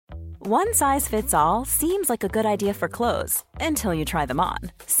One size fits all seems like a good idea for clothes until you try them on.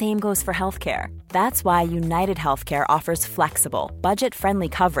 Same goes for healthcare. That's why United Healthcare offers flexible, budget-friendly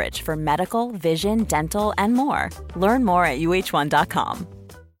coverage for medical, vision, dental, and more. Learn more at uh1.com.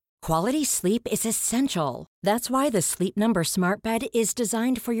 Quality sleep is essential. That's why the Sleep Number Smart Bed is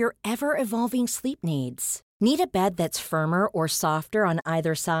designed for your ever-evolving sleep needs. Need a bed that's firmer or softer on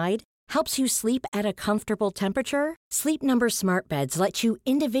either side? Helps you sleep at a comfortable temperature? Sleep Number Smart Beds let you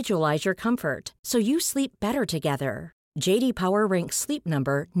individualize your comfort so you sleep better together. JD Power ranks Sleep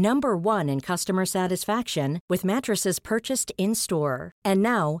Number #1 in customer satisfaction with mattresses purchased in-store. And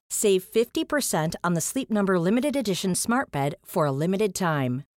now, save 50% on the Sleep Number Limited Edition Smart Bed for a limited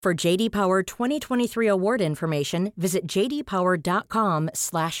time. For JD Power 2023 award information, visit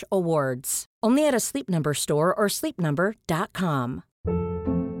jdpower.com/awards. Only at a Sleep Number store or sleepnumber.com.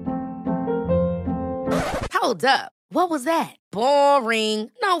 Hold up. What was that? Boring.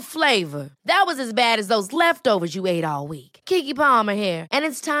 No flavor. That was as bad as those leftovers you ate all week. Keke Palmer here, and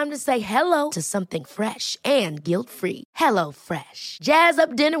it's time to say hello to something fresh and guilt-free. Hello Fresh. Jazz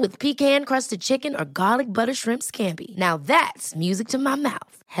up dinner with pecan-crusted chicken or garlic butter shrimp scampi. Now that's music to my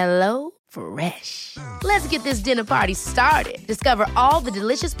mouth. Hello Fresh. Let's get this dinner party started. Discover all the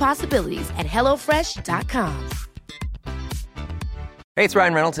delicious possibilities at hellofresh.com. Hey, it's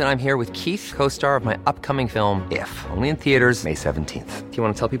Ryan Reynolds, and I'm here with Keith, co-star of my upcoming film, If, only in theaters May 17th. Do you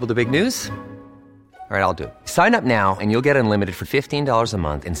want to tell people the big news? All right, I'll do it. Sign up now and you'll get unlimited for $15 a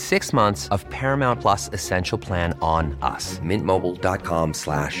month and 6 months of Paramount Plus Essential Plan on us.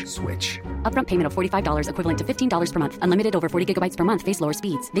 MintMobile.com/switch. Upfront payment of $45 equivalent to $15 per month. Unlimited over 40 gigabytes per month. Face lower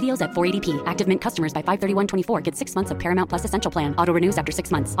speeds. Videos at 480p. Active Mint customers by 531.24 get 6 months of Paramount Plus Essential Plan. Auto renews after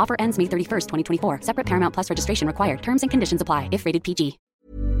 6 months. Offer ends May 31st, 2024. Separate Paramount Plus registration required. Terms and conditions apply if rated PG.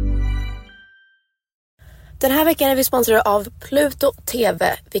 Den här veckan är vi sponsrade av Pluto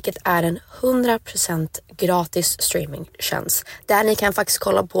TV, vilket är en 100% gratis streamingtjänst. Där ni kan faktiskt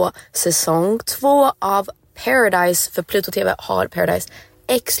kolla på säsong 2 av Paradise, för Pluto TV har Paradise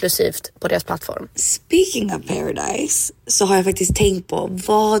exklusivt på deras plattform. Speaking of Paradise så har jag faktiskt tänkt på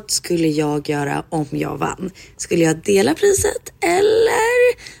vad skulle jag göra om jag vann? Skulle jag dela priset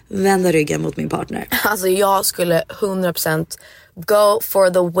eller vända ryggen mot min partner? Alltså jag skulle 100% go for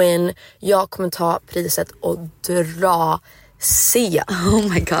the win. Jag kommer ta priset och dra Sia.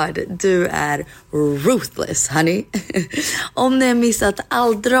 Oh my god, du är ruthless, honey. Om ni har missat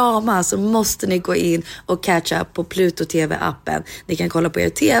all drama så måste ni gå in och catch up på Pluto TV-appen. Ni kan kolla på er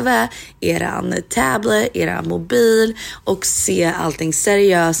TV, eran tablet, eran mobil och se allting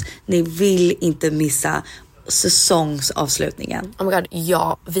seriöst. Ni vill inte missa säsongsavslutningen. Oh my god,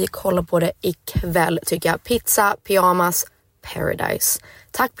 ja, vi kollar på det ikväll tycker jag. Pizza, pyjamas, Paradise.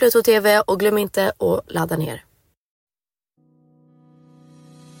 Tack Pluto TV och glöm inte att ladda ner.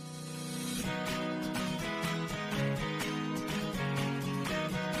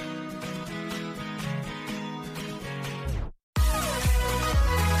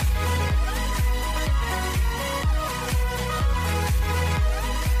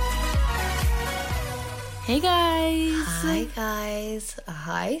 Hey guys! Hi guys!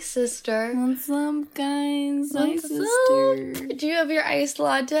 Hi sister! What's up guys? Hi What's sister! up? Do you have your iced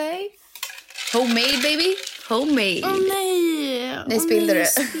latte? Homemade baby? Homemade! Åh nej! Nej, spillde du?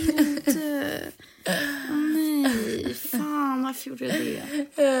 Åh nej, fan varför gjorde jag det?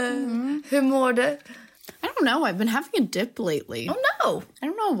 Hur mår du? I don't know, I've been having a dip lately. Oh no! I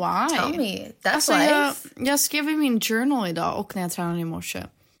don't know why. Tell me, that's alltså, life. Jag skrev i min journal idag och när jag tränade i morse.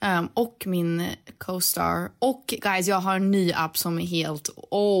 Och min co-star. Och guys, jag har en ny app som är helt,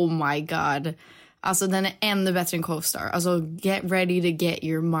 oh my god. Alltså den är ännu bättre än co-star. Alltså get ready to get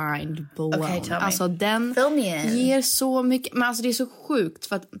your mind blown. Okay, tell me. Alltså den ger så mycket. Men alltså det är så sjukt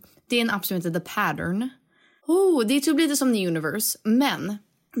för att det är en app som heter The Pattern. Det är typ lite som The Universe. Men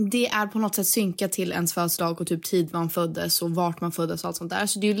det är på något sätt synkat till ens födelsedag och typ tid man föddes och vart man föddes och allt sånt där.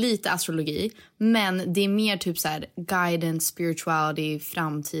 Så det är ju lite astrologi. Men det är mer typ så här guidance, spirituality,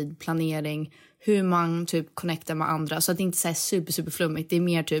 framtid, planering. Hur man typ connectar med andra. Så att det inte är så här super flummigt. Det är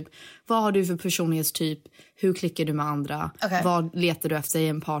mer typ, vad har du för personlighetstyp? Hur klickar du med andra? Okay. Vad letar du efter i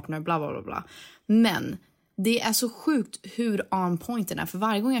en partner? Bla bla bla bla. Men det är så sjukt hur on point den är. För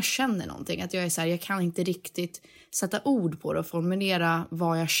varje gång jag känner någonting, att jag är så här, jag kan inte riktigt sätta ord på det och formulera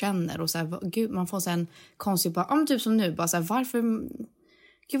vad jag känner. Och så här, gud, man får så här en konstig, bara, typ som nu, bara så här, varför,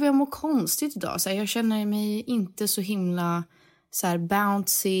 gud vad jag mår konstigt idag. Så här, jag känner mig inte så himla så här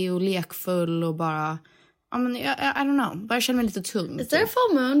bouncy och lekfull och bara, I don't know, bara jag känner mig lite tung. Is there a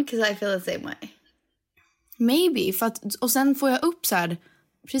full moon? Because I feel the same way. Maybe, för att, och sen får jag upp så här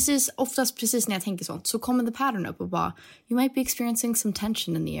oftast precis när jag tänker sånt så kommer the pattern upp och bara you might be experiencing some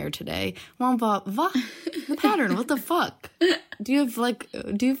tension in the air today. Och man bara, va? The pattern, what the fuck? Do you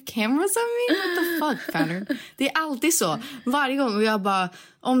have cameras on me? What the fuck, pattern? Det är alltid så. Varje gång. Och jag bara,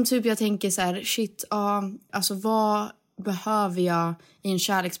 om typ jag tänker så här, shit, alltså vad behöver jag i en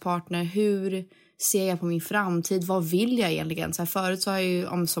kärlekspartner? Hur ser jag på min framtid? Vad vill jag egentligen? Så här, förut så har jag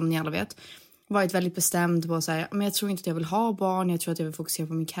ju, som ni alla vet, varit väldigt bestämd på så här, men jag tror inte att jag vill ha barn, jag tror att jag vill fokusera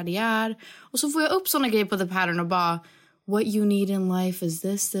på min karriär. Och så får jag upp såna grejer på the pattern och bara, what you need in life is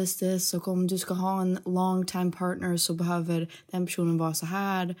this. Och om du ska ha en long time partner så behöver den personen vara så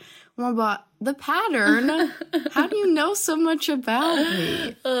här. Och man bara, the pattern? How do you know so much about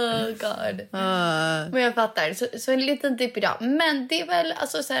me? Oh god. Men jag fattar. Så en liten tipp idag. Men det är väl,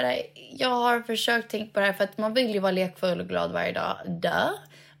 alltså så här, jag har försökt tänka på det här för att man vill ju vara lekfull och glad varje dag.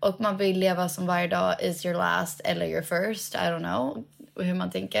 Och man vill leva som varje dag is your last eller your first. I don't know hur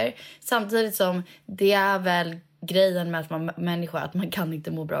man tänker. Samtidigt som det är väl grejen med att man människa att man kan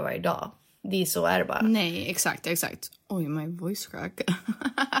inte må bra varje dag. Det är så är det bara. Nej, exakt. Oj, my voice crack.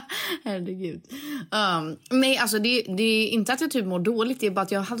 Herregud. Nej, alltså det är inte att jag typ mår dåligt. Det är bara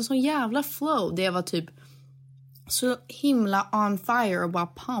att jag hade sån jävla flow. Det var typ så himla on fire och bara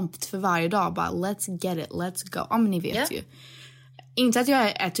pumped för varje dag. Bara let's get it, let's go. Ja, men ni vet ju. Inte att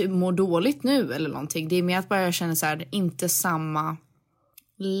jag är typ mår dåligt nu eller någonting. Det är mer att bara jag känner så här, inte samma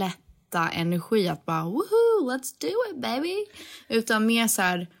lätta energi att bara woohoo, let's do it baby. Utan mer så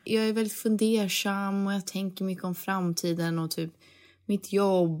här, jag är väldigt fundersam och jag tänker mycket om framtiden och typ mitt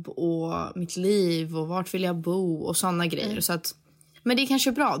jobb och mitt liv och vart vill jag bo och såna grejer. Så att, men det är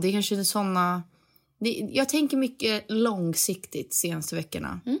kanske bra. Det är kanske såna, jag tänker mycket långsiktigt senaste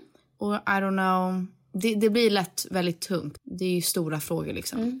veckorna. Och I don't know, det blir lätt väldigt tungt. Det är ju stora frågor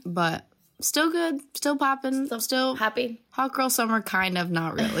liksom. But still good, still poppin', still happy. Hot girl summer kind of,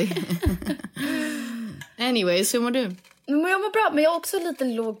 not really. Anyways, hur mår du? Men jag mår bra, men jag är också lite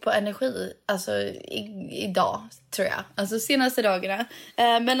låg på energi. Alltså idag, tror jag. Alltså senaste dagarna.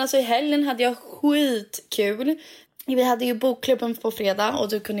 Men alltså i helgen hade jag skitkul. Vi hade ju bokklubben på fredag och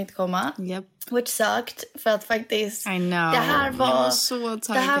du kunde inte komma. Yep. Which sucked, för att faktiskt I know. det här var så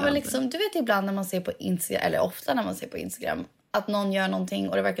det här var liksom, du vet ibland när man ser på Instagram, eller ofta när man ser på Instagram, att någon gör någonting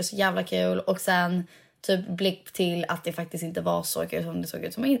och det verkar så jävla kul och sen typ blick till att det faktiskt inte var så kul som det såg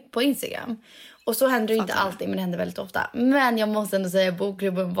ut som på Instagram. Och så händer det inte alltid, men det händer väldigt ofta. Men jag måste ändå säga att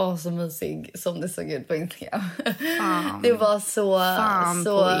bokklubben var så mysig som det såg ut på Instagram. Det var så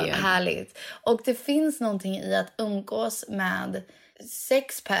härligt. Och det finns någonting i att umgås med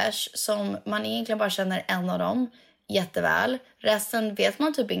 6 pers som man egentligen bara känner en av dem jätteväl. Resten vet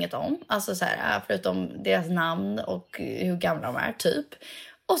man typ inget om. Alltså så här, förutom deras namn och hur gamla de är typ.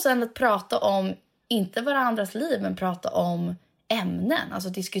 Och sen att prata om, inte varandras liv, men prata om ämnen. Alltså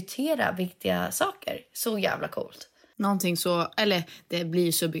diskutera viktiga saker. Så jävla coolt. Någonting så, eller det blir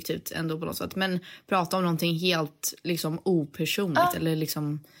ju subjektivt ändå på något sätt. Men prata om någonting helt liksom opersonligt. Eller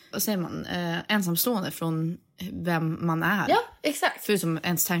liksom, vad säger man? Ensamstående från vem man är. Ja, exakt. Förutom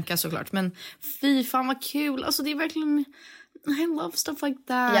ens tankar såklart. Men fy fan vad kul. Alltså det är verkligen, I love stuff like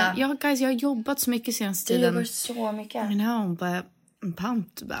that. Yeah. Jag har jobbat så mycket senaste tiden. Du jobbar så mycket. I know, but I'm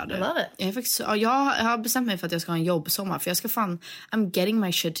pumped about it. I love it. Jag har bestämt mig för att jag ska ha en jobbsommar. För jag ska I'm getting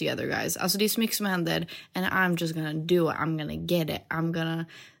my shit together, guys. Alltså det är så mycket som händer. And I'm just gonna do it. I'm gonna get it. I'm gonna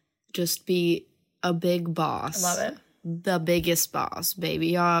just be a big boss. I love it. The biggest boss,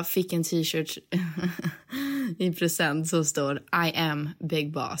 baby. Jag fick en t-shirt i present som står I am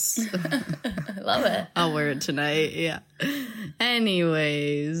big boss. Love it. I'll wear it tonight, yeah.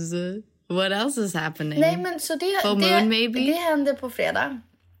 Anyways, what else is happening? Nej, men så det hände på fredag.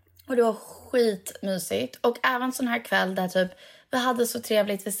 Och det var skitmysigt. Och även sån här kväll där typ vi hade så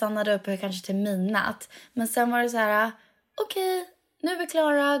trevligt. Vi stannade uppe kanske till midnatt. Men sen var det så här, okej, nu är vi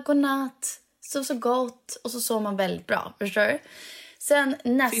klara, godnatt. Så gott. Och så sov man väldigt bra, förstår du? Sen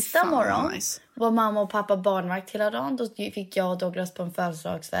nästa morgon var mamma och pappa barnvakt hela dagen. Då fick jag och Douglas på en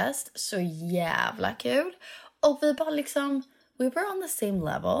födelsedagsfest. Så jävla kul. Och vi bara liksom, we were on the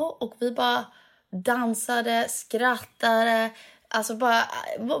same level. Och vi bara dansade, skrattade. Alltså bara,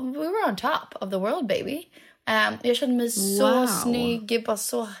 we were on top of the world, baby. Jag kände mig så snygg, bara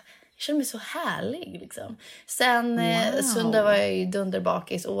så... Jag kände mig så härlig liksom. Sen söndag var jag ju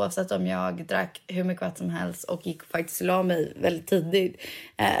dunderbakis oavsett om jag drack hur mycket vatten som helst och gick faktiskt la mig väldigt tidigt.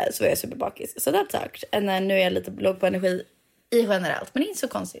 Så var jag superbakis. Så det sagt. Nu är jag lite låg på energi i generellt, men det är inte så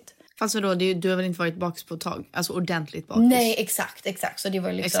konstigt. Fast då, du har väl inte varit bakis på ett tag? Alltså ordentligt bakis? Nej, exakt. Så det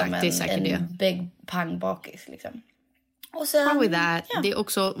var liksom en big pang bakis liksom. Och sen, probably that. Ja. Det är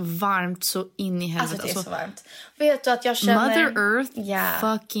också varmt så in i helvete. Alltså det är så varmt. Vet du att jag känner... Mother Earth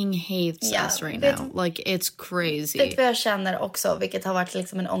fucking hates us right now. Like it's crazy. Vet du vad jag känner också, vilket har varit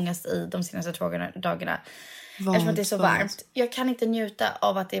liksom en ångest i de senaste dagarna. Eftersom att det är så varmt. Jag kan inte njuta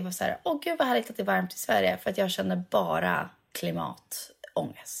av att det var så här, gud vad härligt att det är varmt i Sverige. För att jag känner bara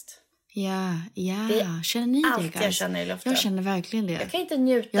klimatångest. Ja. Känner ni det, guys? Jag känner i luften. Jag känner verkligen det. Jag kan inte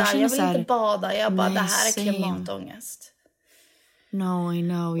njuta, jag vill inte bada. Jag bara, det här är klimatångest. No, I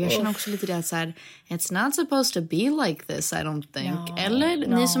know. Jag känner också lite det att så här, it's not supposed to be like this, I don't think. Eller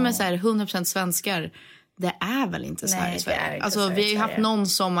ni som är så här 100% svenskar, det är väl inte så här i Sverige. Alltså vi har ju haft någon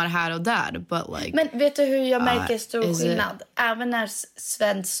sommar här och där, but like... Men vet du hur jag märker stor skillnad? Även när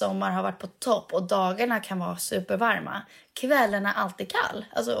svensk sommar har varit på topp och dagarna kan vara supervarma, kvällen är alltid kall.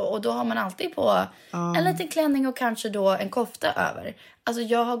 Alltså, och då har man alltid på en liten klänning och kanske då en kofta över. Alltså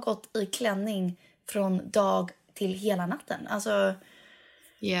jag har gått i klänning från dag till hela natten. Alltså...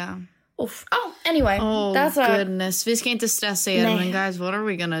 Yeah. Anyway. Goodness. Vi ska inte stressa er, men guys, what are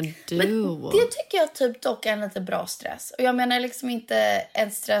we gonna do? Men det tycker jag typ dock är en lite bra stress. Och jag menar liksom inte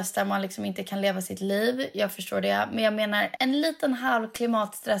en stress där man liksom inte kan leva sitt liv. Jag förstår det. Men jag menar en liten halv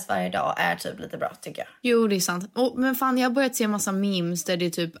klimatstress varje dag är typ lite bra, tycker jag. Jo, det är sant. Men fan, jag har börjat se en massa memes där det är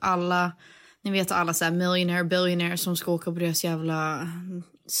typ alla... Ni vet alla så här millionaire, billionaire som ska åka på deras jävla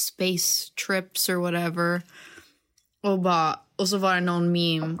space trips or whatever. Och så var det någon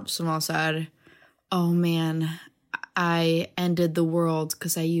meme som var så här, oh man, I ended the world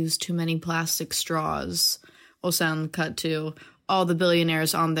because I used too many plastic straws. Och sen cut to all the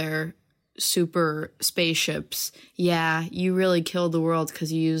billionaires on their super spaceships. Yeah, you really killed the world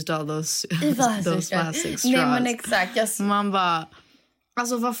because you used all those plastic straws. Nej men exakt. Man bara,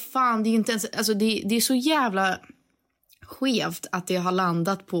 alltså vad fan, det är inte ens, alltså det är så jävla... skevt att det har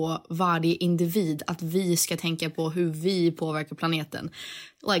landat på varje individ att vi ska tänka på hur vi påverkar planeten.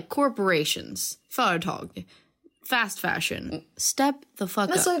 Like corporations, företag, fast fashion. Step the fuck up.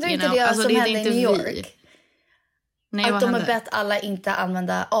 Men såg du inte det som hände i New York? Nej, att de har bett alla inte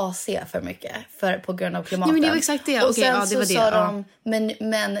använda AC för mycket på grund av klimatet. Nej, men det var exakt det. Och sen så sa de, men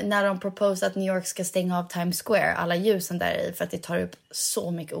när de proposed att New York ska stänga av Times Square, alla ljusen där i, för att det tar upp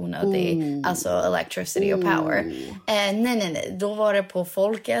så mycket onödig alltså electricity och power. Nej. Då var det på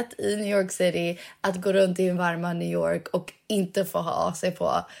folket i New York City att gå runt i en varma New York och inte få ha AC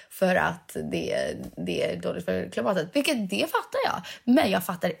på för att det är dåligt för klimatet. Vilket det fattar jag. Men jag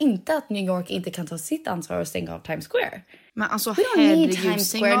fattar inte att New York inte kan ta sitt ansvar och stänga av Times Square. Men alltså We don't need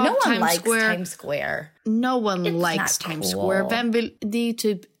Times Square. No one likes Times Square. No one likes Times Square. Vem vill, det är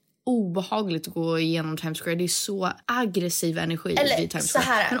typ obehagligt att gå igenom Times Square. Det är så aggressiv energi vid Times Square.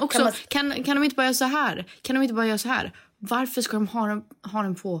 Här, men också, kan de inte bara göra så här? Kan de inte bara göra så här? Varför ska de ha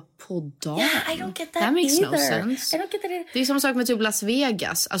den på dagen? Yeah, I don't get that makes either. No sense. I don't get that either. Det är samma sak med typ Las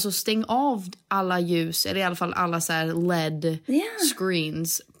Vegas. Alltså stäng av alla ljus, eller i alla fall alla så här LED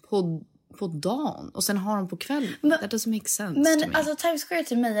screens på dagen och sen har de på kvällen. That doesn't make sense to me. Men alltså Times Square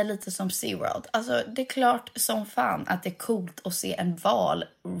till mig är lite som SeaWorld. Alltså det är klart som fan att det är coolt att se en val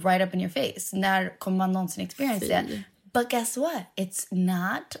right up in your face. När kommer man någonsin experience det? But guess what? It's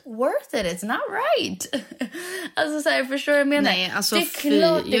not worth it. It's not right. Alltså så här, förstår jag menar? Nej, alltså det är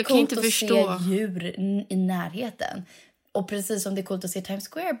klart det är coolt att förstå. se djur i närheten. Och precis som det är coolt att se Times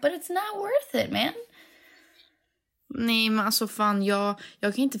Square. But it's not worth it, man. Nej, men alltså fan, jag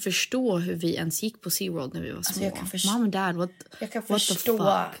kan inte förstå hur vi ens gick på SeaWorld när vi var små. Mom and dad, jag kan förstå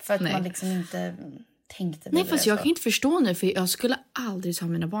för att man liksom inte tänkte Nej, fast jag kan inte förstå nu, för jag skulle aldrig ta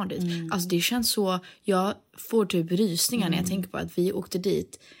mina barn dit. Alltså det känns så, jag får typ rysningar när jag tänker på att vi åkte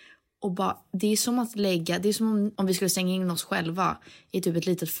dit. Och bara, det är som att det är som om vi skulle stänga in oss själva i typ ett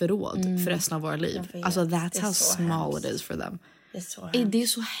litet förråd för resten av våra liv. Alltså that's how small it is for them. Det är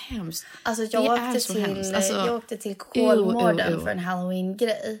så hemskt. Alltså jag åkte till Kolmården för en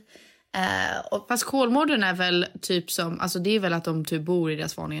Halloween-grej. Fast Kolmården är väl typ som, alltså det är väl att de typ bor i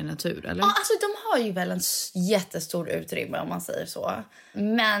deras vanliga natur, eller? Ja, alltså de har ju väl en jättestor utrymme om man säger så.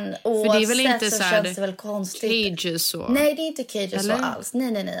 Men för det är väl inte så känns det väl konstigt. Cages så. Nej, det är inte cages eller? Så alls.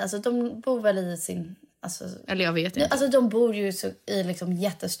 Nej. Alltså de bor väl i sin... Alltså, eller jag vet inte. Alltså de bor ju i liksom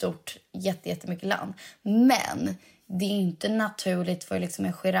jättestort, jättemycket land. Men det är inte naturligt för liksom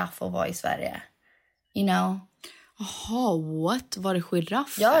en giraff att vara i Sverige. You know? Jaha, what? Var det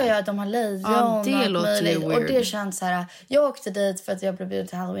giraffer? Ja, de har lejon. Ja, det låter ju weird. Och det känns så här, jag åkte dit för att jag blev bjuden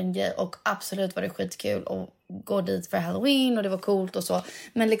till Halloween och absolut var det skitkul att gå dit för Halloween och det var coolt och så.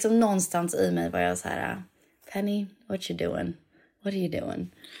 Men liksom någonstans i mig var jag så här, Penny, what you doing? What are you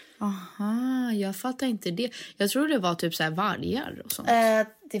doing? Aha, jag fattar inte det. Jag tror det var typ så här vargar och sånt.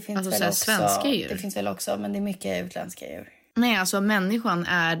 Det finns alltså väl så också. Svenska djur. Det finns väl också, men det är mycket utländska djur. Nej, alltså människan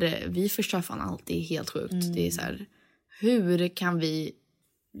är... Vi förstör fan allt. Det är helt sjukt. Det är så här... Hur kan vi...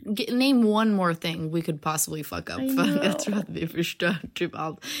 Name one more thing we could possibly fuck up. För jag tror att vi förstör typ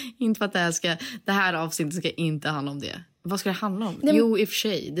allt. Inte för att det här avsnittet ska inte handla om det. Vad ska det handla om? Jo, i och för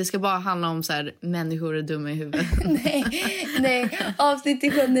sig. Det ska bara handla om så här, människor är dumma i huvudet. nej.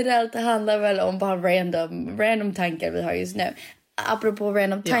 Avsnittet generellt handlar väl om bara random tankar vi har just nu. Apropå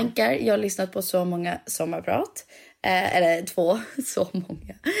random tankar. Jag har lyssnat på så många sommarprat. Eller 2. Så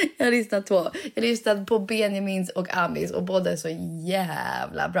många. Jag har lyssnat 2. Jag har lyssnat på Benjamins och Amis. Och båda är så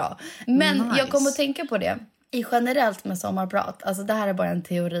jävla bra. Men jag kommer att tänka på det. I generellt med sommarprat. Alltså det här är bara en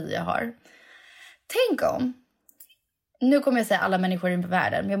teori jag har. Tänk om. Nu kommer jag säga alla människor i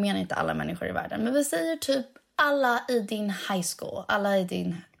världen. Men jag menar inte alla människor i världen. Men vi säger typ alla i din high school. Alla i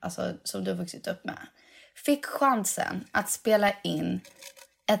din, alltså som du har vuxit upp med. Fick chansen att spela in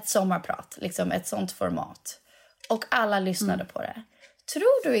ett sommarprat. Liksom ett sånt format. Och alla lyssnade på det.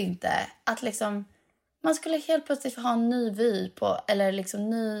 Tror du inte att liksom man skulle helt plötsligt ha en ny vy på, eller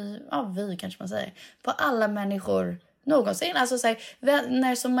liksom vy kanske man säger, på alla människor någonsin. Alltså så här,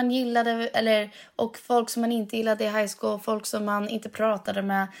 vänner som man gillade och folk som man inte gillade i high school, folk som man inte pratade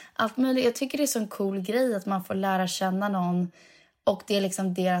med, allt möjligt. Jag tycker det är så en cool grej att man får lära känna någon och det är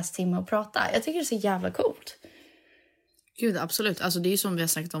liksom deras timme att prata. Jag tycker det är så jävla coolt. Gud, absolut. Alltså det är ju som vi har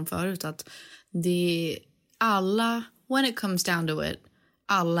sagt om förut att det alla, when it comes down to it,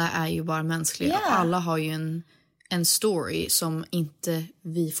 alla är ju bara mänskliga. Yeah. Alla har ju en story som inte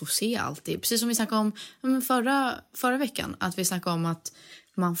vi får se alltid. Precis som vi snackade om förra veckan. Att vi snackade om att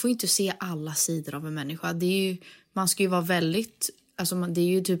man får inte se alla sidor av en människa. Det är ju, man ska ju vara väldigt... Alltså det är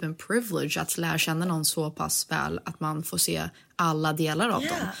ju typ en privilege att lära känna någon så pass väl att man får se alla delar av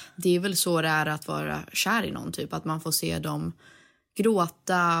dem. Det är väl så det är att vara kär i någon typ. Att man får se dem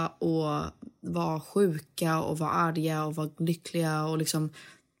gråta och vara sjuka och vara arga och vara lyckliga och liksom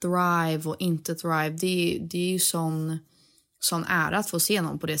thrive och inte thrive. Det är ju sån ära att få se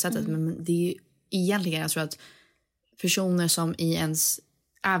någon på det sättet. Men det är ju egentligen, jag tror att personer som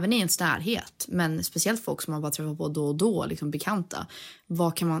även i ens närhet, men speciellt folk som man bara träffar på då och då, liksom bekanta.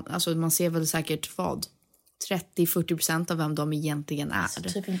 Vad kan man, alltså man ser väl säkert 30-40% av vem de egentligen är. Så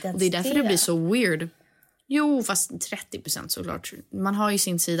typ inte ens och det är därför det blir så weird. Jo, fast 30% såklart. Man har ju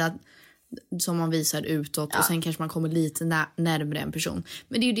sin sida som man visar utåt och sen kanske man kommer lite närmare en person.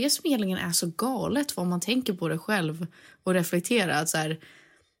 Men det är ju det som egentligen är så galet vad man tänker på det själv och reflekterar. Att så här,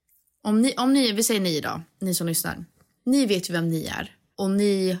 om ni, vi säger ni då, ni som lyssnar. Ni vet ju vem ni är och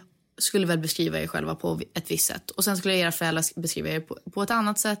ni skulle väl beskriva er själva på ett visst sätt. Och sen skulle era föräldrar beskriva er på ett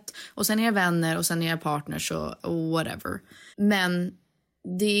annat sätt. Och sen era vänner och sen era partners och whatever. Men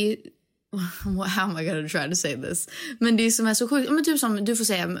det är... How am I gonna try to say this? Men det som är så sjukt, men typ som du får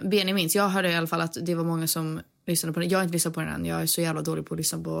säga Benjamin, jag hörde i alla fall att det var många som lyssnade på den. Jag har inte lyssnat på den än, jag är så jävla dålig på att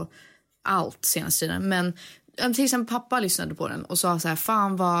lyssna på allt senaste tiden. Men till exempel pappa lyssnade på den och sa så här,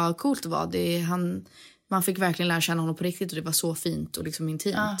 fan vad coolt det var. Man fick verkligen lära känna honom på riktigt och det var så fint och liksom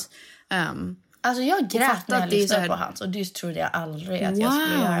intimt. Alltså jag grät när jag lyssnade på hans och det trodde jag aldrig att jag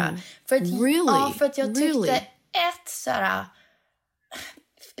skulle göra. För att jag tyckte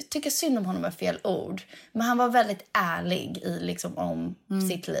jag tycker synd om honom är fel ord. Men han var väldigt ärlig i liksom om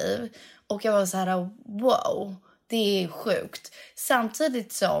sitt liv. Och jag var så här, wow, det är sjukt.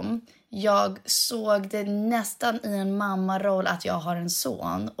 Samtidigt som jag såg det nästan i en mammaroll att jag har en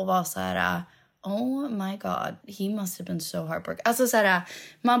son. Och var så här, oh my god, he must have been so heartbroken. Alltså så här,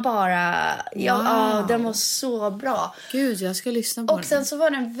 man bara, den var så bra. Gud, jag ska lyssna på den. Och sen så var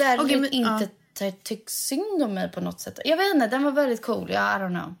den väldigt tyck synd om mig på något sätt. Jag vet inte, den var väldigt cool. I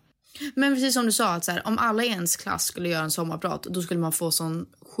don't know. Men precis som du sa, att så här, om alla i ens klass skulle göra en sommarprat, då skulle man få sån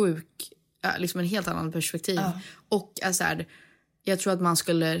sjuk, liksom en helt annan perspektiv. Och så här, jag tror att man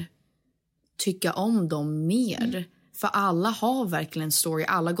skulle tycka om dem mer. För alla har verkligen en story,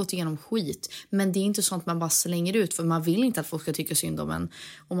 alla har gått igenom skit. Men det är inte sånt man bara slänger ut, för man vill inte att folk ska tycka synd om en.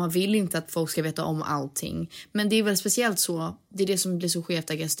 Och man vill inte att folk ska veta om allting. Men det är väl speciellt så, det är det som blir så skevt,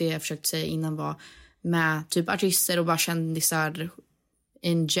 det jag försökte säga innan var med typ artister och bara kändisar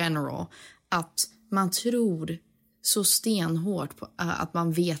in general. Att man tror så stenhårt på att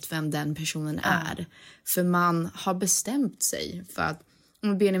man vet vem den personen är. För man har bestämt sig för att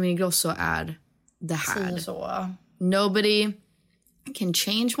Benjamin Ingrosso är det här. Så. Nobody can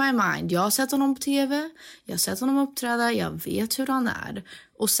change my mind. Jag har sett honom på tv. Jag har sett honom uppträda. Jag vet hur han är.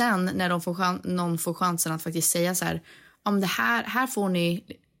 Och sen när någon får chansen att faktiskt säga så här, om det här får ni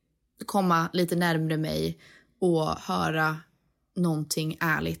komma lite närmare mig och höra någonting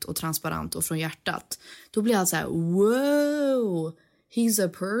ärligt och transparent och från hjärtat, då blir jag så här: wow, he's a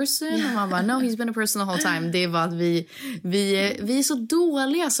person. Och man bara, no, he's been a person the whole time. Det är bara att vi är så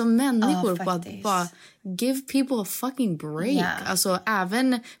dåliga som människor på att bara give people a fucking break. Alltså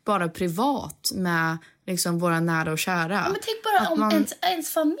även bara privat med liksom våra nära och kära. Ja, men tänk bara om ens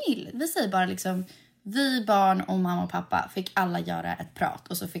familj. Vi säger bara liksom, vi barn och mamma och pappa fick alla göra ett prat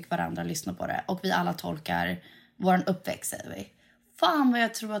och så fick varandra lyssna på det. Och vi alla tolkar vår uppväxt, säger vi. Fan vad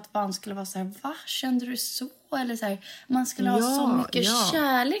jag tror att barn skulle vara så här: va, kände du så? Eller så här, man skulle ha så mycket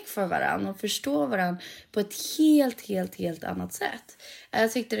kärlek för varandra och förstå varandra på ett helt annat sätt.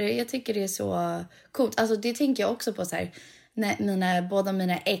 Jag tycker det är så coolt. Alltså det tänker jag också på så här, när båda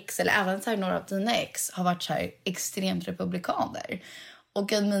mina ex, eller även så här, några av dina ex har varit så här extremt republikaner.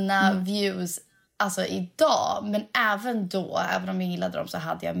 Och att mina views, alltså idag, men även då, även om jag gillade dem så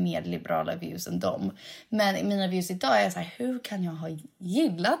hade jag mer liberala views än dem. Men mina views idag är så här: hur kan jag ha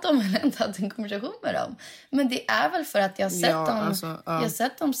gillat dem eller inte haft en konversation med dem? Men det är väl för att jag har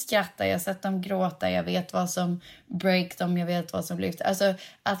sett dem skratta, jag har sett dem gråta, jag vet vad som break dem, jag vet vad som lyfter. Alltså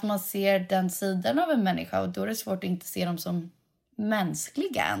att man ser den sidan av en människa, och då är det svårt att inte se dem som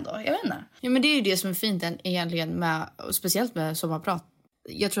mänskliga ändå, jag vet inte. Ja, men det är ju det som är fint egentligen med, speciellt med sommarprat.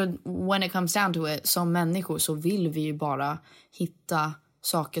 Jag tror att when it comes down to it, som människor så vill vi ju bara hitta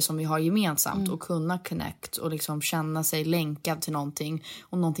saker som vi har gemensamt och kunna connect och liksom känna sig länkad till någonting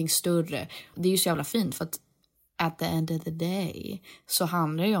och någonting större. Det är ju så jävla fint, för att at the end of the day så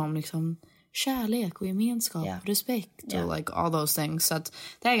handlar det ju om liksom kärlek och gemenskap, respekt och like all those things. Så att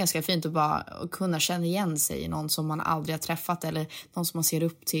det är ganska fint att bara kunna känna igen sig i någon som man aldrig har träffat eller någon som man ser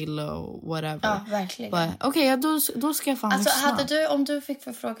upp till och whatever. Ja, verkligen. Okej, då ska jag fan alltså, lyssna. om du fick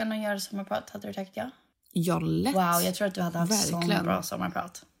förfrågan att göra sommarprat, hade du tackat ja? Ja, lätt. Wow, jag tror att du hade haft sån bra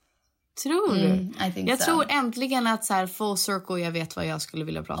sommarprat. Tror du? Jag so. tror äntligen att så här full circle, jag vet vad jag skulle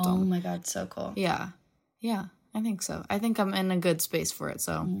vilja prata om. Oh my god, so cool. Yeah, I think so. I think I'm in a good space for it.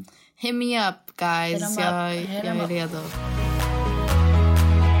 So hit me up, guys. Jag är redo.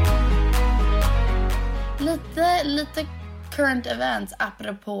 Lite current events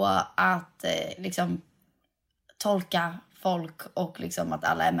apropå att liksom tolka folk och liksom att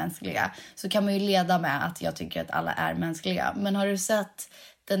alla är mänskliga. Så kan man ju leda med att jag tycker att alla är mänskliga. Men har du sett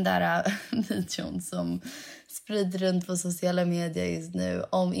den där videon som sprider runt på sociala medier just nu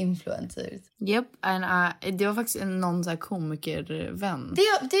om influencers? Japp, det var faktiskt någon så här komikervän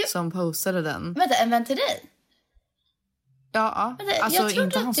som postade den. Vänta, en vän till dig? Ja, alltså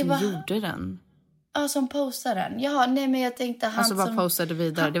inte han som gjorde den. Ja, som postade den. Ja, nej, men jag tänkte han alltså bara som postade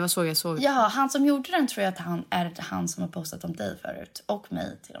vidare, det var så jag såg. Ja, han som gjorde den tror jag att han är han som har postat om dig förut. Och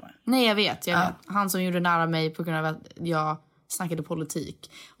mig till och med. Nej, jag vet. Han som gjorde nära mig på grund av att jag snackade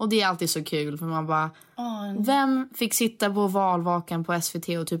politik. Och det är alltid så kul, för man bara vem fick sitta på valvakan på SVT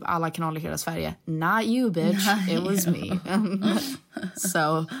och typ alla kanaler i hela Sverige? Not you, bitch. It was me.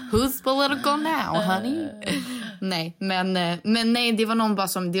 So, who's political now, honey? Nej, men nej, det var någon bara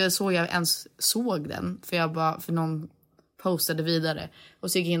som, det var så jag ens såg den. För någon postade vidare.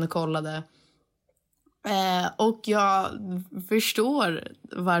 Och så gick jag in och kollade. Och jag förstår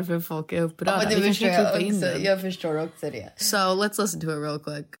varför folk är upprörda. Ja, det förstår jag också. Jag förstår också det. So let's listen to it real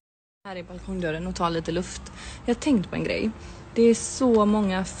quick. Här i balkongdörren och ta lite luft. Jag har tänkt på en grej. Det är så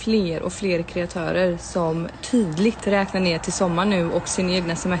många fler och fler kreatörer som tydligt räknar ner till sommar nu och sin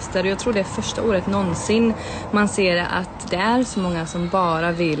egna semester. Jag tror det är första året någonsin man ser att det är så många som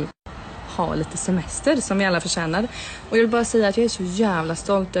bara vill ha lite semester som vi alla förtjänar. Och jag vill bara säga att jag är så jävla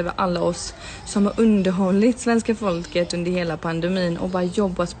stolt över alla oss som har underhållit svenska folket under hela pandemin och bara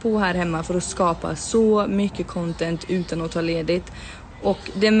jobbat på här hemma för att skapa så mycket content utan att ta ledigt.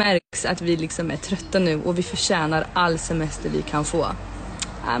 Och det märks att vi liksom är trötta nu och vi förtjänar all semester vi kan få.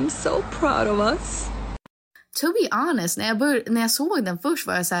 I'm so proud of us. To be honest, när jag såg den först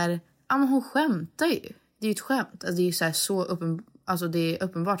var jag så här, men hon skämtar ju. Det är ju ett skämt. Alltså det är ju så här alltså det är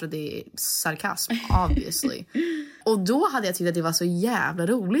uppenbart att det är sarkasm, obviously. Och då hade jag tyckt att det var så jävla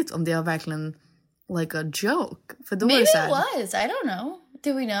roligt om det var verkligen like a joke. För då maybe är det så här, it was, I don't know.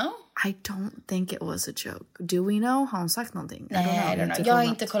 Do we know? I don't think it was a joke. Do we know? Har hon sagt någonting? Nej, I don't know. Jag har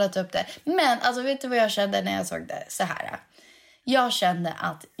inte kollat upp det. Men alltså, vet du vad jag kände när jag såg det? Så här. Jag kände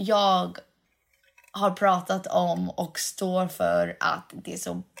att jag har pratat om och står för att det är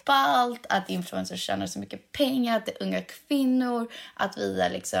så ballt, att influencers tjänar så mycket pengar, att det är unga kvinnor, att vi är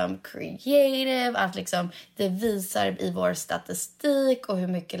liksom creative, att liksom det visar i vår statistik och hur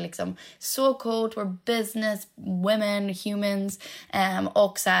mycket liksom så coolt, we're business, women, humans,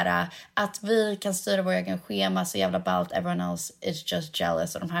 och så här, att vi kan styra vår egen schema så jävla ballt, everyone else is just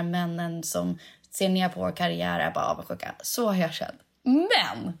jealous, och de här männen som ser ner på vår karriär är bara avundsjuka. Så har jag känt.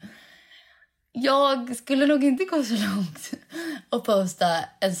 Men jag skulle nog inte gå så långt och posta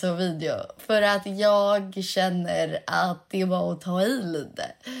en sån video. För att jag känner att det var att ta i lite.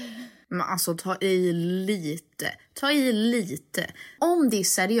 Men alltså ta i lite. Om det är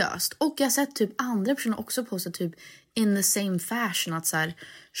seriöst. Och jag har sett typ andra personer också posta typ in the same fashion. Att så här,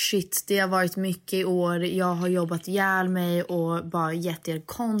 shit, det har varit mycket i år. Jag har jobbat ihjäl mig och bara gett er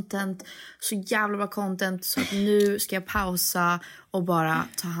content. Så jävla bra content. Så att nu ska jag pausa och bara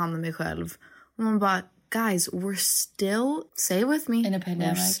ta hand om mig själv. Och man bara, guys, we're still, say with me, in a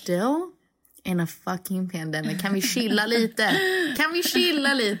pandemic. We're still in a fucking pandemic. Kan vi chilla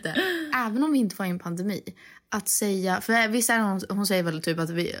lite? Även om vi inte var i en pandemi. Att säga, för visst är hon säger väl typ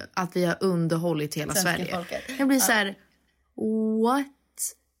att vi har underhållit hela Svenska Sverige. folket. Jag blir så här, what?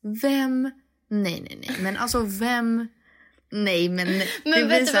 Vem? Nej. Men alltså vem? Nej, men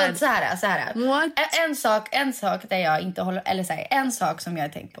vet du vad, så här. What? En sak där jag inte håller, eller så här, en sak som jag har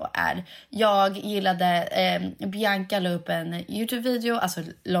tänkt på är, jag gillade Bianca la upp en YouTube-video, alltså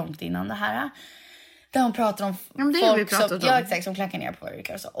långt innan det här, där hon pratar om folk som klackar ner på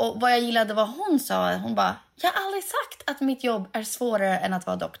Erika och så. Och vad jag gillade var hon sa, hon bara, jag har aldrig sagt att mitt jobb är svårare än att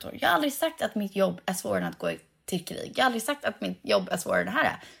vara doktor. Jag har aldrig sagt att mitt jobb är svårare än att gå till krig. Jag har aldrig sagt att mitt jobb är svårare än det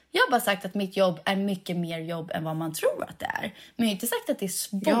här. Jag har bara sagt att mitt jobb är mycket mer jobb än vad man tror att det är. Men jag har inte sagt att det är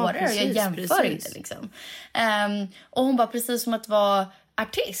svårare. Ja, precis, jag jämför inte liksom. Och hon bara, precis som att vara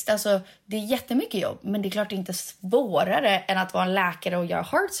artist. Alltså, det är jättemycket jobb. Men det är klart det är inte svårare än att vara en läkare och göra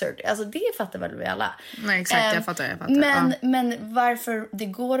heart surgery. Alltså det fattar väl vi alla. Nej, exakt. Jag fattar. Men varför det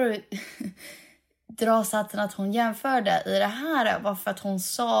går att dra satsen att hon jämförde i det här var för att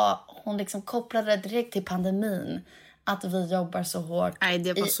hon liksom kopplade direkt till pandemin. Att vi jobbar så hårt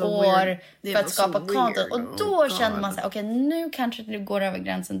i år för att skapa content. Och då känner man sig, okej, nu kanske det går över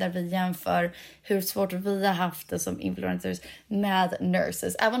gränsen där vi jämför hur svårt vi har haft det som influencers med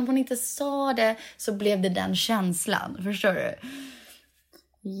nurses. Även om hon inte sa det så blev det den känslan. Förstår du?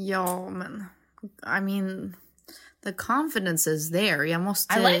 Ja, men I mean, the confidence is there. Jag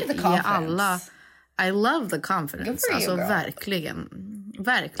måste ge alla... I love the confidence. Alltså verkligen.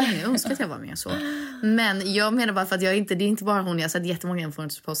 Jag önskar att jag var med så. Men jag menar bara för att det är inte bara hon. Jag har sett jättemånga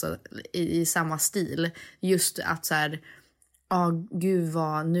influencers posta i samma stil. Just att så här, gud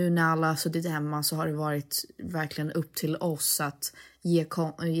vad, nu när alla har suttit hemma så har det varit verkligen upp till oss att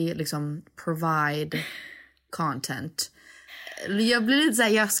ge liksom provide content. Jag blir lite så här,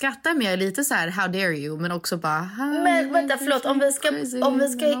 jag skrattar men jag är lite så här, how dare you, men också bara men vänta, förlåt, om vi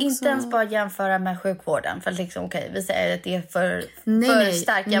ska inte ens bara jämföra med sjukvården, för liksom okej, vi säger att det är för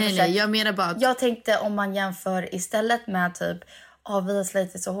starkt. Nej, jag menar bara jag tänkte om man jämför istället med typ, vi har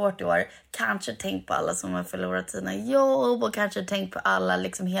slitit så hårt i år, kanske tänk på alla som har förlorat sina jobb, och kanske tänk på alla,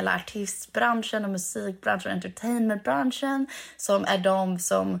 liksom hela artistbranschen och musikbranschen och entertainmentbranschen, som är de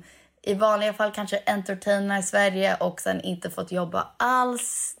som i vanliga fall kanske entertainer i Sverige och sen inte fått jobba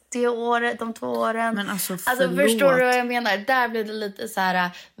alls det året, de 2 åren. Men alltså förstår du vad jag menar? Där blir det lite så här,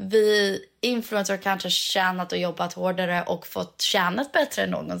 vi influencer kanske tjänat och jobbat hårdare och fått tjänat bättre än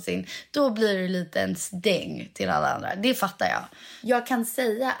någonsin. Då blir det lite en stäng till alla andra. Det fattar jag. Jag kan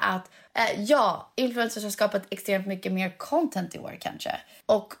säga att influencers har skapat extremt mycket mer content i år kanske.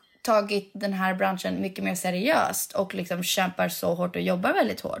 Och tagit den här branschen mycket mer seriöst och liksom kämpar så hårt och jobbar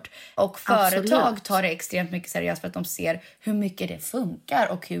väldigt hårt. Och företag tar det extremt mycket seriöst för att de ser hur mycket det funkar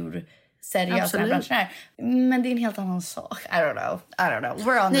och hur seriös den här branschen är. Men det är en helt annan sak. I don't know.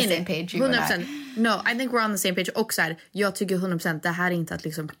 We're on the same page. 100%. No, I think we're on the same page. Och så här, jag tycker 100% det här är inte att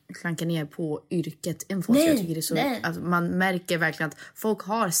liksom klanka ner på yrket influencer. Jag tycker det är så att man märker verkligen att folk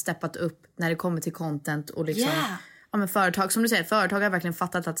har steppat upp när det kommer till content och liksom... Yeah. Ja, men företag, som du säger, företag har verkligen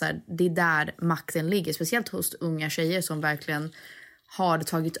fattat att så här, det är där makten ligger. Speciellt hos unga tjejer som verkligen har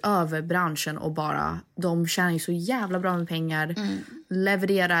tagit över branschen och bara, de tjänar ju så jävla bra med pengar.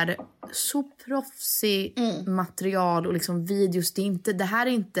 Levererar så proffsig material och liksom videos. Det här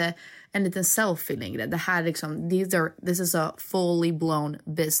är inte en liten selfie längre. Det här liksom, this is a fully blown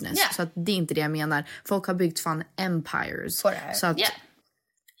business. Yeah. Så att det är inte det jag menar. Folk har byggt fan empires. Så att,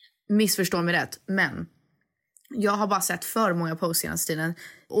 missförstå mig rätt, men... Jag har bara sett för många posts senaste tiden.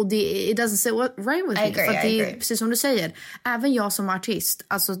 Och it doesn't sit right with me. För det är precis som du säger. Även jag som artist.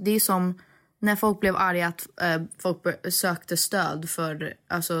 Alltså det är som när folk blev arga att folk sökte stöd för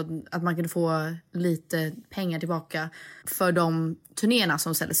alltså, att man kunde få lite pengar tillbaka för de turnéerna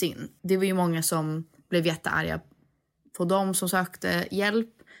som ställdes in. Det var ju många som blev jättearga på dem som sökte hjälp.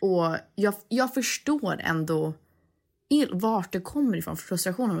 Och jag förstår ändå vart det kommer ifrån,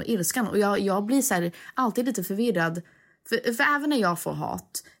 frustrationen och ilskan. Och jag blir så här, alltid lite förvirrad För även när jag får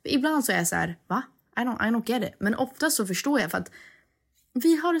hat, ibland så är jag så här, va? I don't get it. Men ofta så förstår jag för att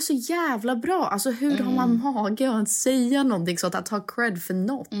vi har det så jävla bra. Alltså hur har man mage att säga någonting så att ta cred för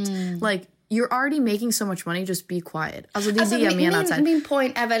något? Like, you're already making so much money, just be quiet. Alltså det är det jag menar. Min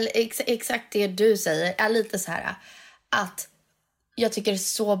point är väl exakt det du säger. Är lite så här att jag tycker det är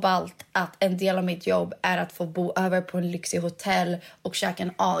så ballt att en del av mitt jobb är att få bo över på en lyxig hotell och käka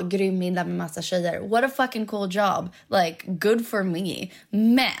en grym middag med massa tjejer. What a fucking cool job. Like, good for me.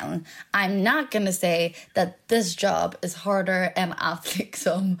 Men I'm not gonna say that this job is harder än att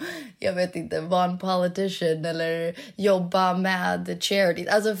liksom, jag vet inte, vara en politician eller jobba med charity.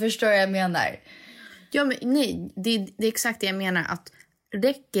 Alltså förstår jag menar? Ja, men nej, det är exakt det jag menar. Att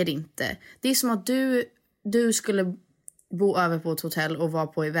räcker inte. Det är som att du skulle bo över på ett hotell och vara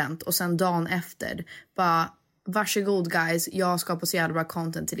på event och sen dagen efter bara, varsågod guys, jag skapar så jävla bra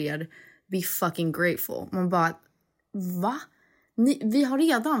content till er, be fucking grateful. Man bara, va? Vi har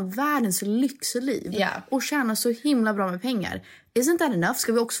redan världens lyxliv och tjänar så himla bra med pengar. Isn't that enough?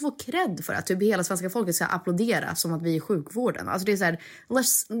 Ska vi också få cred för att typ hela svenska folket ska applådera som att vi är sjukvården? Alltså det är så här,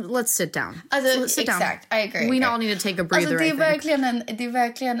 let's sit down. Alltså, sit exakt, down. I agree. We all need to take a breather. Alltså, det är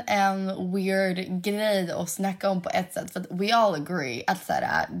verkligen en weird grej att snacka om på ett sätt. För att we all agree att så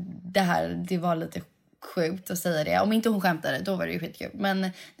här, det var lite sjukt att säga det. Om inte hon skämtade, då var det ju skitkul. Men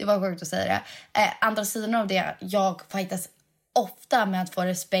det var sjukt att säga det. Andra sidan av det, jag fightas ofta med att få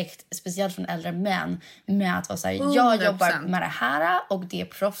respekt, speciellt från äldre män, med att vara så här, jag jobbar med det här och det är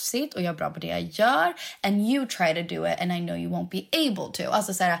proffsigt och jag är bra på det jag gör, and you try to do it and I know you won't be able to.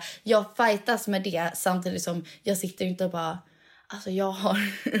 Alltså så här, jag fightas med det samtidigt som jag sitter inte och bara, alltså jag har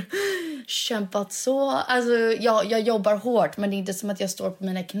kämpat så, alltså jag jobbar hårt, men det är inte som att jag står på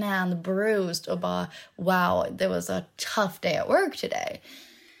mina knän bruised och bara, wow, there was a tough day at work today.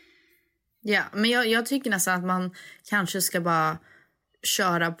 Ja, men jag tycker nästan att man kanske ska bara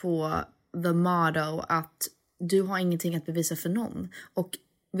köra på the motto att du har ingenting att bevisa för någon. Och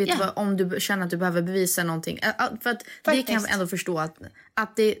vet du vad, om du känner att du behöver bevisa någonting, för att det kan jag ändå förstå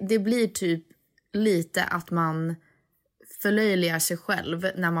att det blir typ lite att man förlöjligar sig själv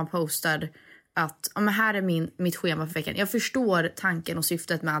när man postar att men här är mitt schema för veckan. Jag förstår tanken och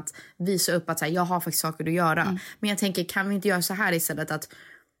syftet med att visa upp att så här, jag har faktiskt saker att göra. Men jag tänker, kan vi inte göra så här istället att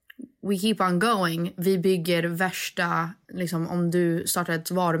we keep on going. Vi bygger värsta, liksom, om du startar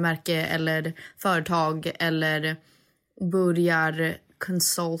ett varumärke eller företag eller börjar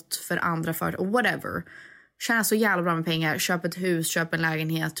consult för andra företag, whatever. Tjäna så jävla bra med pengar. Köp ett hus, köp en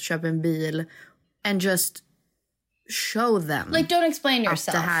lägenhet, köp en bil. And just show them. Like, don't explain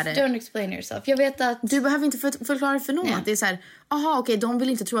yourself. Don't explain yourself. Jag vet att du behöver inte förklara för någon att det är så här, okej, de vill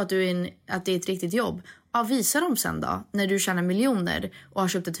inte tro att att det är ett riktigt jobb. Ja, visa dem sen då när du tjänar miljoner och har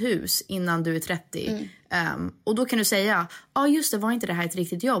köpt ett hus innan du är 30. Och då kan du säga, just det, var inte det här ett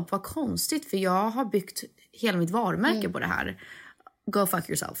riktigt jobb? Vad konstigt, för jag har byggt hela mitt varumärke på det här. Go fuck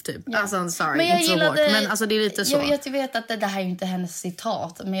yourself, typ. Yeah. Alltså, sorry, men jag gillade, men alltså det är lite så. Jag vet att det här är inte hennes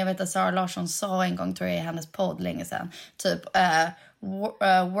citat, men jag vet att Sara Larsson sa en gång, tror jag, i hennes podd länge sedan, typ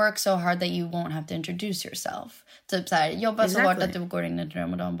work so hard that you won't have to introduce yourself. Typ så här, jobba så hårt att du går in i ett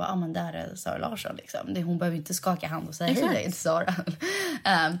rum och de bara, men där är Sara Larsson liksom. Hon behöver inte skaka hand och säga hej, till Sara.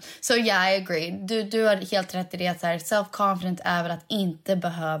 So yeah, I agree. Du har helt rätt i det, att så här, self-confident är väl att inte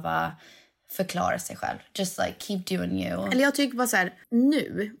behöva förklara sig själv. Just like keep doing you. Eller jag tycker bara så här,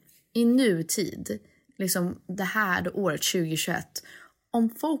 nu i nutid, liksom det här året 2021, om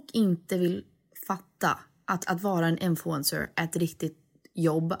folk inte vill fatta att vara en influencer är ett riktigt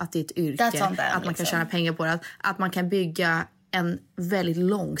jobb, att det är ett yrke, att man kan tjäna pengar på det, att man kan bygga en väldigt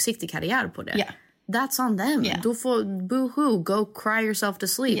långsiktig karriär på det. That's on them. Då får boohoo, go cry yourself to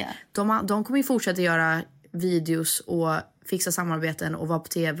sleep. De kommer ju fortsätta göra videos och fixa samarbeten och vara på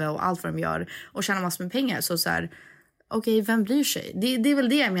tv och allt vad de gör och tjäna massor med pengar. Så här, okej, vem bryr sig? Det är väl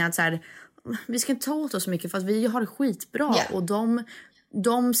det jag menar, att så här, vi ska inte ta åt oss så mycket för att vi har det skitbra och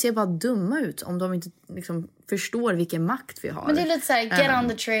de ser bara dumma ut om de inte liksom förstår vilken makt vi har. Men det är lite så här, get on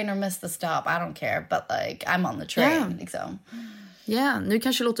the train or miss the stop, I don't care, but like I'm on the train liksom. Nu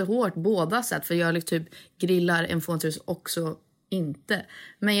kanske det låter hårt båda sätt, för jag typ grillar influencers också inte.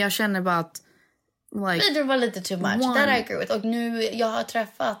 Men jag känner bara att like, det var lite too much. That I agree with. Och nu, jag har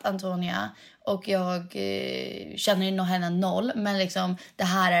träffat Antonia och jag känner nog henne noll. Men liksom, det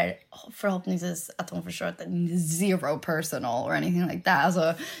här är förhoppningsvis att hon förstår att det är zero personal or anything like that.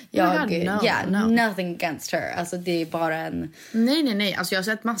 Alltså, nothing against her. Alltså, det är bara en... Nej. Alltså, jag har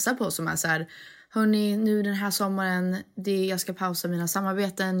sett massa på som är så här, hörni, nu den här sommaren, jag ska pausa mina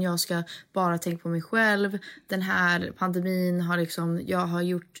samarbeten, jag ska bara tänka på mig själv. Den här pandemin har liksom, jag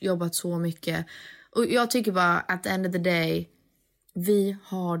har jobbat så mycket. Och jag tycker bara at the end of the day, vi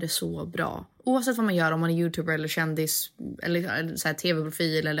har det så bra. Oavsett vad man gör, om man är youtuber eller kändis eller så här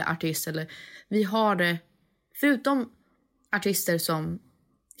tv-profil eller artist. Eller, vi har det, förutom artister som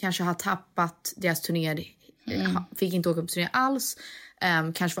kanske har tappat deras turné, fick inte åka på turné alls,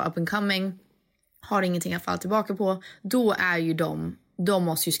 kanske var up and coming, har ingenting att falla tillbaka på. Då är ju de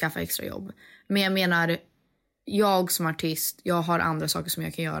måste ju skaffa extra jobb. Men jag menar, jag som artist, jag har andra saker som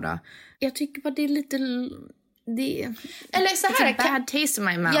jag kan göra. Jag tycker bara det är lite... Eller så här, bad taste in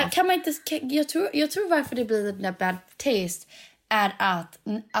my mouth. Ja, kan man inte, jag tror varför det blir den där bad taste är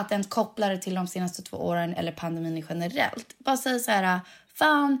att den kopplar det till de senaste 2 åren eller pandemin generellt. Bara säga så här,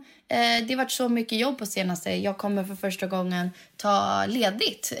 fan, det har varit så mycket jobb på senaste. Jag kommer för första gången ta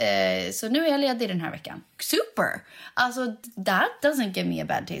ledigt. Så nu är jag ledig den här veckan. Super! Alltså, that doesn't give me a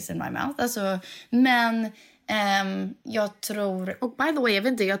bad taste in my mouth. Alltså, men... jag tror... Och by the way, jag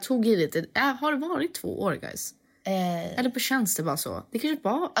vet inte, jag tog i lite. Har det varit 2 år, guys? Eller på känns det bara så? Det kanske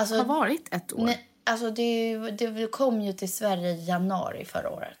bara har varit 1 år. Nej, alltså det kom ju till Sverige i januari förra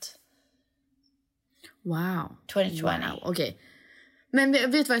året. Wow. 2020. Wow, okej. Men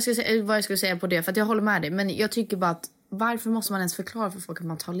vet du vad jag skulle säga på det? För att jag håller med dig. Men jag tycker bara att varför måste man ens förklara för folk att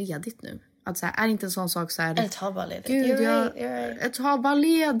man tar ledigt nu? Att så här, är det inte en sån sak så här... Eller ta bara ledigt. Gud, jag tar bara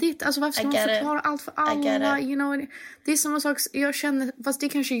ledigt. Alltså varför ska man förklara allt för alla? You know, det är samma sak jag känner... Fast det är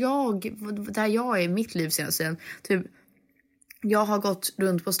kanske där jag är i mitt liv senaste. Typ, jag har gått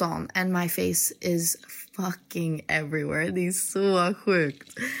runt på stan and my face is fucking everywhere. Det är så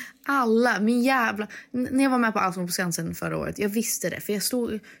sjukt. Alla, min jävla... När jag var med på Allsång på Skansen förra året, jag visste det. För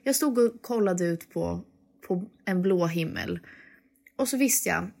jag stod och kollade ut på en blå himmel. Och så visste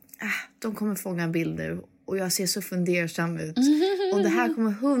jag... de kommer fånga en bild nu och jag ser så fundersam ut. Och det här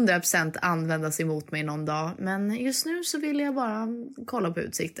kommer 100% användas emot mig någon dag. Men just nu så vill jag bara kolla på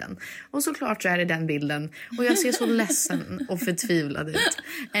utsikten. Och såklart så är det den bilden. Och jag ser så ledsen och förtvivlad ut.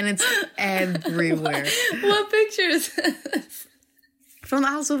 And it's everywhere. What pictures? Från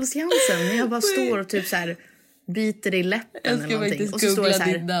Allsång på Skansen. När jag bara står och typ så här biter i läppen eller någonting. Och så står det så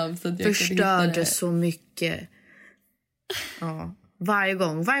här, förstörde så mycket. Ja. Varje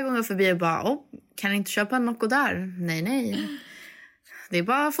gång jag förbi och bara, kan jag inte köpa en Nocco där? Nej. Det är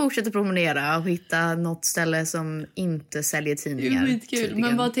bara att fortsätta promenera och hitta något ställe som inte säljer tidningar. Det är kul.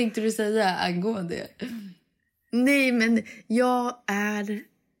 Men vad tänkte du säga angående det? Nej, men jag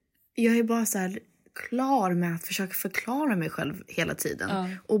är bara så här klar med att försöka förklara mig själv hela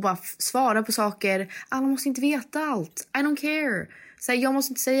tiden. Och bara svara på saker. Alla måste inte veta allt. I don't care. Så jag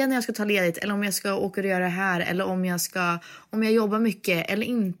måste inte säga när jag ska ta ledigt eller om jag ska åka och göra det här eller om jag jobbar mycket eller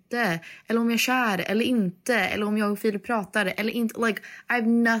inte eller om jag kär eller inte eller om jag och Filip pratar eller inte. Like, I have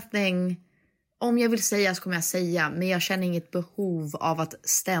nothing. Om jag vill säga så kommer jag säga, men jag känner inget behov av att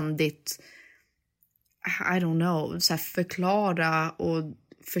ständigt I don't know, så här förklara och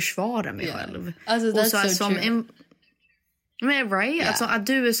försvara mig själv. Alltså, och så som true. Men right? Yeah. Alltså att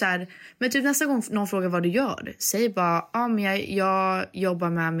du är så här, men typ nästa gång någon frågar vad du gör, säg bara, men jag jobbar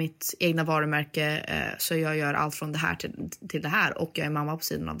med mitt egna varumärke, så jag gör allt från det här till det här och jag är mamma på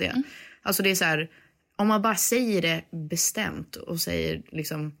sidan av det. Alltså det är så här, om man bara säger det bestämt och säger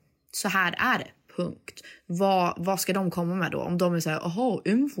liksom, så här är det. Punkt. Vad ska de komma med då? Om de är så här, aha,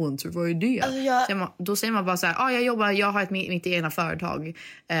 influencer, vad är det? Alltså då säger man bara så här, jag har mitt egna företag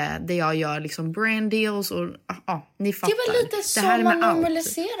där jag gör liksom brand deals och ni fattar. Det är väl lite så man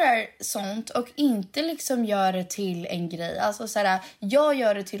normaliserar sånt och inte liksom gör det till en grej. Alltså så här, jag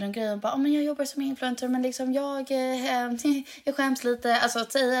gör det till en grej och bara, men jag jobbar som influencer men liksom jag skäms lite. Alltså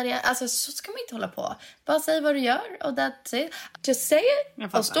säger det, alltså så ska man inte hålla på. Bara säg vad du gör och that's it. Just say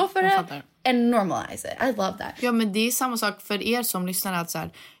it och stå för det. And normalize it. I love that. Ja, men det är samma sak för er som lyssnar. Att så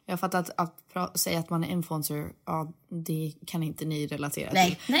här, jag fattar att säga att man är influencer, det kan inte ni relatera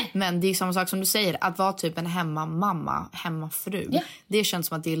till. Nej. Men det är samma sak som du säger, att vara typ en hemmamamma, hemmafru. Yeah. Det känns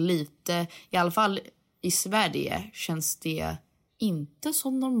som att det är lite, i alla fall i Sverige känns det inte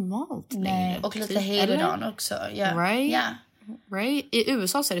så normalt längre. Nej, och lite hated on också. Yeah. Right? Yeah. Right? I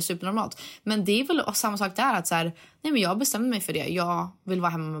USA så är det supernormalt. Men det är väl samma sak där, att så här, nej men jag bestämmer mig för det. Jag vill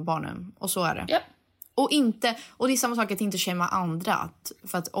vara hemma med barnen. Och så är det. Yep. Och det är samma sak att inte känna andra.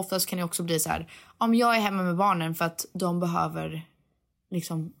 För att oftast kan det också bli så här, om jag är hemma med barnen för att de behöver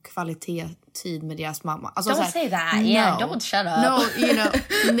liksom kvalitetstid med deras mamma. Alltså, don't say that. Yeah, don't shut up. No, you know.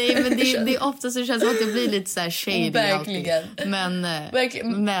 Nej, men det är ofta så känns det att det blir lite så här shady. Verkligen.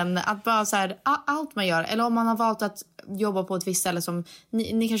 Men att bara så här, allt man gör, eller om man har valt att jobba på ett visst ställe som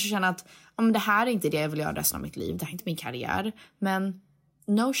ni kanske känner att det här är inte det jag vill göra resten av mitt liv. Det här är inte min karriär. Men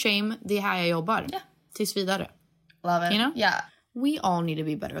no shame, det är här jag jobbar. Yeah. Tills vidare. Love it. You know? Yeah. we all need to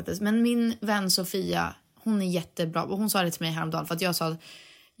be better at this. Men min vän Sofia, hon är jättebra. Och hon sa det till mig häromdagen för att jag sa,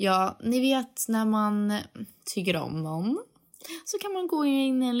 ja, ni vet när man tycker om någon så kan man gå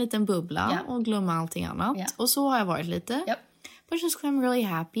in i en liten bubbla och glömma allting annat. Och så har jag varit lite. But just I'm really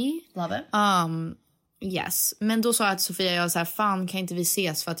happy. Love it. Yes. Men då sa jag till Sofia, jag så här, fan kan inte vi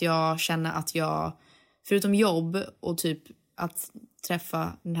ses för att jag känner att jag, förutom jobb och typ att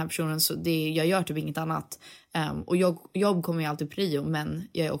träffa den här personen, så jag gör typ inget annat. Och jobb kommer ju alltid prio, men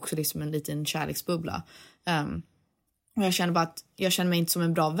jag är också liksom en liten kärleksbubbla. Och jag känner bara att jag känner mig inte som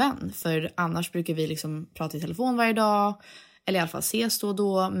en bra vän, för annars brukar vi liksom prata i telefon varje dag, eller i alla fall ses då och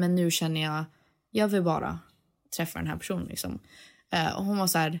då, men nu känner jag vill bara träffa den här personen liksom. Och hon var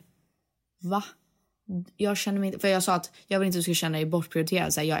så här, va? Jag känner mig inte, för jag sa att jag vill inte att du ska känna dig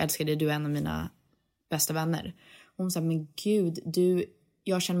bortprioriterad, så här, jag älskar dig, du är en av mina bästa vänner. Hon sa, men gud,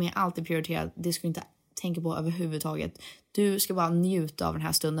 jag känner mig alltid prioriterad, det ska du inte tänka på överhuvudtaget. Du ska bara njuta av den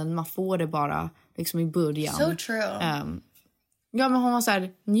här stunden, man får det bara liksom i början. So true. Ja, men hon var så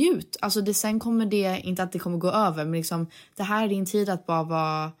här, njut. Alltså sen kommer det, inte att det kommer gå över, men liksom det här är din tid att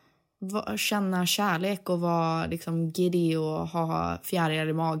bara känna kärlek och vara liksom giddy och ha fjärilar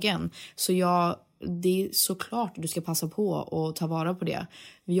i magen. Så det är såklart du ska passa på och ta vara på det.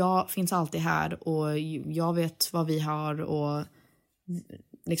 Jag finns alltid här och jag vet vad vi har och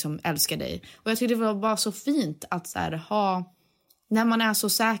liksom älskar dig. Och jag tyckte det var bara så fint att så här, när man är så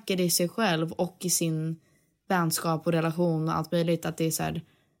säker i sig själv och i sin vänskap och relation och allt möjligt, att det är så här,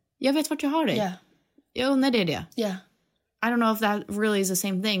 jag vet vart jag har dig. Yeah. Jag undrar det. Yeah. I don't know if that really is the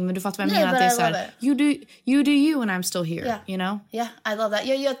same thing, men du fattar vad jag menar, att det är så här, you do you and I'm still here, you know? Yeah, I love that.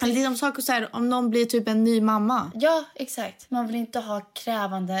 Det är de saker så här, om någon blir typ en ny mamma. Ja, exakt. Man vill inte ha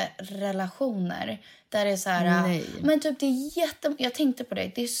krävande relationer där det är så här, nej. Men typ det är jag tänkte på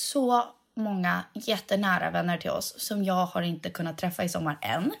det är så många jättenära vänner till oss som jag har inte kunnat träffa i sommar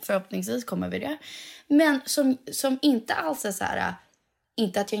än. Förhoppningsvis kommer vi det. Men som inte alls är så här,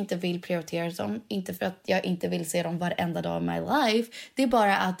 inte att jag inte vill prioritera dem, inte för att jag inte vill se dem varenda dag i my life. Det är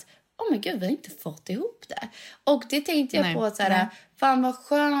bara att, oh my god, vi har inte fått ihop det. Och det tänkte jag på så här, fan vad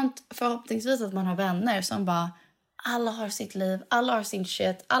skönt förhoppningsvis att man har vänner som bara, alla har sitt liv, alla har sin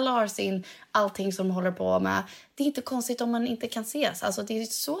shit, alla har allting som de håller på med. Det är inte konstigt om man inte kan ses. Alltså det är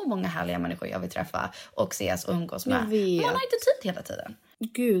så många härliga människor jag vill träffa och ses och umgås med. Man har inte tid hela tiden.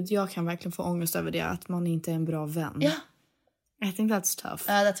 Gud, jag kan verkligen få ångest över det, att man inte är en bra vän. Ja. I think that's tough.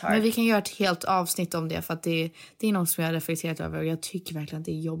 That's hard. Men vi kan göra ett helt avsnitt om det, för att det är något som jag har reflekterat över, och jag tycker verkligen att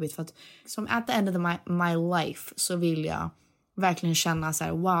det är jobbigt, för att som at the end of my life så vill jag verkligen känna så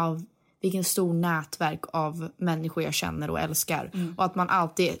här, wow, vilken stor nätverk av människor jag känner och älskar. Och att man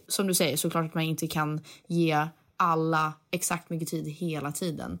alltid, som du säger, såklart att man inte kan ge alla exakt mycket tid hela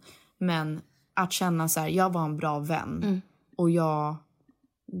tiden, men att känna så här, jag var en bra vän och jag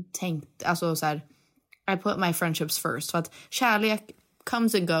tänkte, alltså så här, I put my friendships first. För att kärlek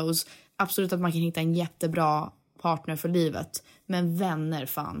comes and goes. Absolut att man kan hitta en jättebra partner för livet. Men vänner,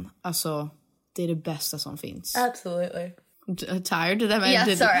 fan. Alltså, det är det bästa som finns. Absolutely. Tired? That yeah,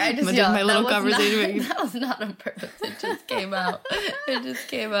 sorry. I just yelled. My little conversation. That was not on purpose. It just came out. It just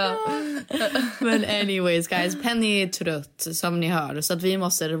came out. Men anyways, guys. Penny är trött, som ni hör. Så att vi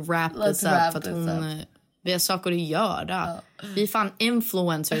måste wrap this up. För att vi har saker att göra. Vi är fan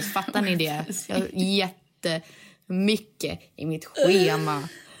influencers, fattar ni det? Jag har jättemycket i mitt schema.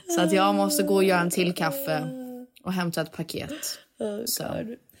 Så att jag måste gå och göra en till kaffe och hämta ett paket.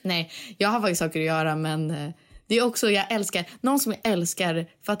 Så. Nej, jag har faktiskt saker att göra, men det är också, jag älskar någon som jag älskar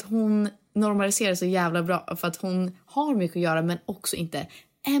för att hon normaliserar så jävla bra, för att hon har mycket att göra men också inte.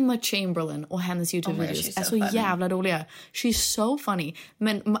 Emma Chamberlain och hennes YouTube-videos är så jävla roliga. She's so funny.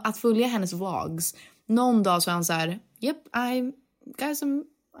 Men att följa hennes vlogs, någon dag så är han så här, yep,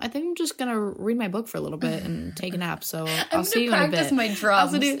 I think I'm just gonna read my book for a little bit and take a nap, so I'll see you in a bit. My drums.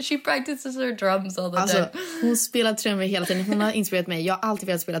 Alltså she practices her drums all the time. Hon spelar trummor hela tiden. Hon har inspirerat mig. Jag har alltid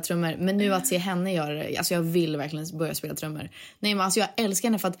velat spela trummor, men nu att se henne göra det, alltså jag vill verkligen börja spela trummor. Nej, men alltså jag älskar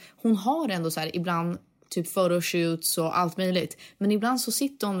henne för att hon har ändå så här ibland typ photoshoots och allt möjligt. Men ibland så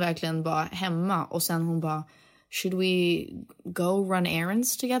sitter hon verkligen bara hemma och sen hon bara, should we go run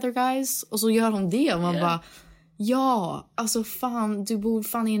errands together guys? Och så gör hon det och man bara, ja, alltså fan, du bor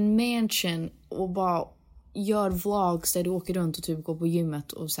fan i en mansion och bara gör vlogs där du åker runt och typ går på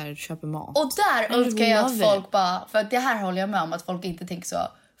gymmet och så här köper mat. Och där önskar jag att folk bara, för det här håller jag med om, att folk inte tänker så,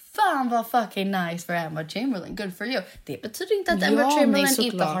 fan vad fucking nice för Emma Chamberlain, good for you. Det betyder inte att Emma Chamberlain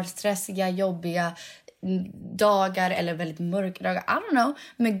inte har stressiga, jobbiga dagar eller väldigt mörka dagar, I don't know,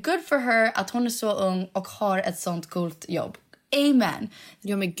 men good for her att hon är så ung och har ett sånt coolt jobb. Amen.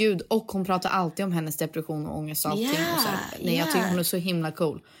 Ja men gud, och hon pratar alltid om hennes depression och ångest och allting. Och så här. Nej, jag tycker hon är så himla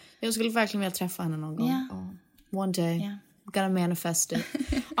cool. Jag skulle verkligen vilja träffa henne någon gång. One day. Gotta manifest it.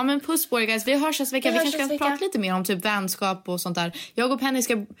 Ja men puss på er guys. Vi hörs nästa vecka. Vi kanske ska prata lite mer om typ vänskap och sånt där. Jag och Penny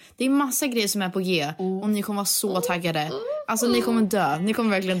ska... Det är massa grejer som är på G. Och ni kommer vara så taggade. Alltså ni kommer dö. Ni kommer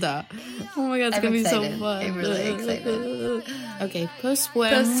verkligen dö. Oh my god, det ska bli så fun. I'm really excited. Okej, puss på er.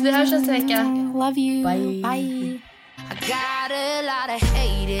 Puss, vi hörs nästa vecka. Love you. Bye. Bye. I got a lot of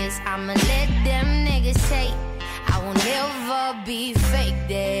haters, I'ma let them niggas hate. I will never be fake,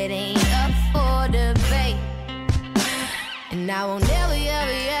 that ain't up for debate. And I will never,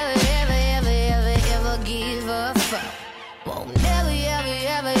 ever, ever, ever, ever, ever, ever give a fuck. Won't never, ever,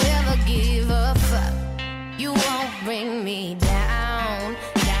 ever, ever give a fuck. You won't bring me down,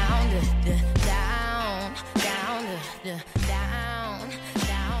 down, down, down, down,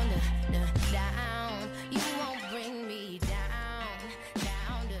 down, down, down. You won't bring me down,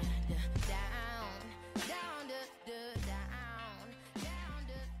 down, down, down, down, down.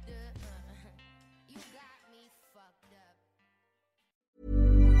 You got me fucked up.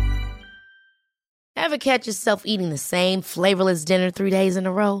 Ever catch yourself eating the same flavorless dinner 3 days in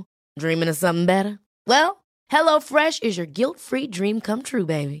a row? Dreaming of something better? Well, HelloFresh is your guilt-free dream come true,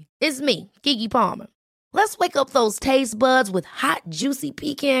 baby. It's me, Keke Palmer. Let's wake up those taste buds with hot, juicy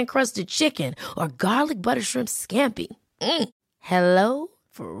pecan-crusted chicken or garlic butter shrimp scampi. Hello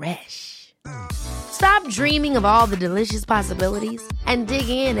Fresh. Stop dreaming of all the delicious possibilities and dig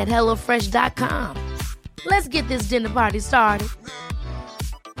in at HelloFresh.com. Let's get this dinner party started.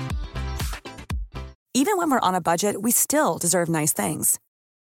 Even when we're on a budget, we still deserve nice things.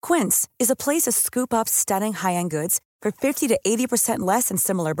 Quince is a place to scoop up stunning high-end goods for 50 to 80% less than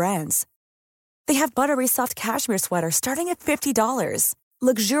similar brands. They have buttery soft cashmere sweaters starting at $50,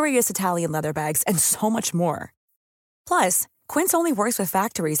 luxurious Italian leather bags, and so much more. Plus, Quince only works with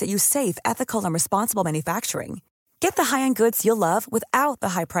factories that use safe, ethical, and responsible manufacturing. Get the high-end goods you'll love without the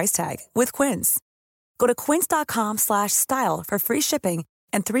high price tag with Quince. Go to quince.com/style for free shipping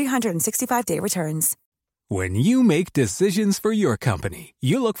and 365-day returns. When you make decisions for your company,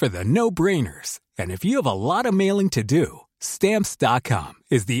 you look for the no-brainers. And if you have a lot of mailing to do, Stamps.com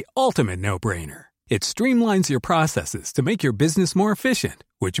is the ultimate no-brainer. It streamlines your processes to make your business more efficient,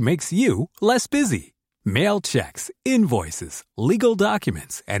 which makes you less busy. Mail checks, invoices, legal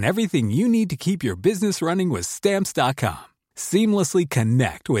documents, and everything you need to keep your business running with Stamps.com. Seamlessly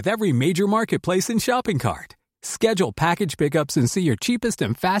connect with every major marketplace and shopping cart. Schedule package pickups and see your cheapest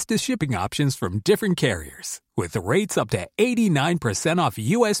and fastest shipping options from different carriers. With rates up to 89% off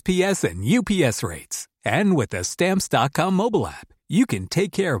USPS and UPS rates. And with the Stamps.com mobile app, you can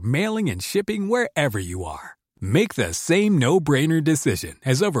take care of mailing and shipping wherever you are. Make the same no-brainer decision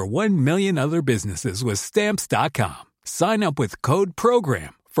as over 1 million other businesses with Stamps.com. Sign up with code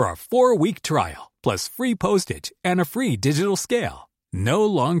PROGRAM for a 4-week trial, plus free postage and a free digital scale. No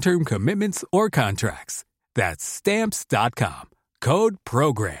long-term commitments or contracts. That's Stamps.com. Code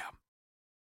PROGRAM.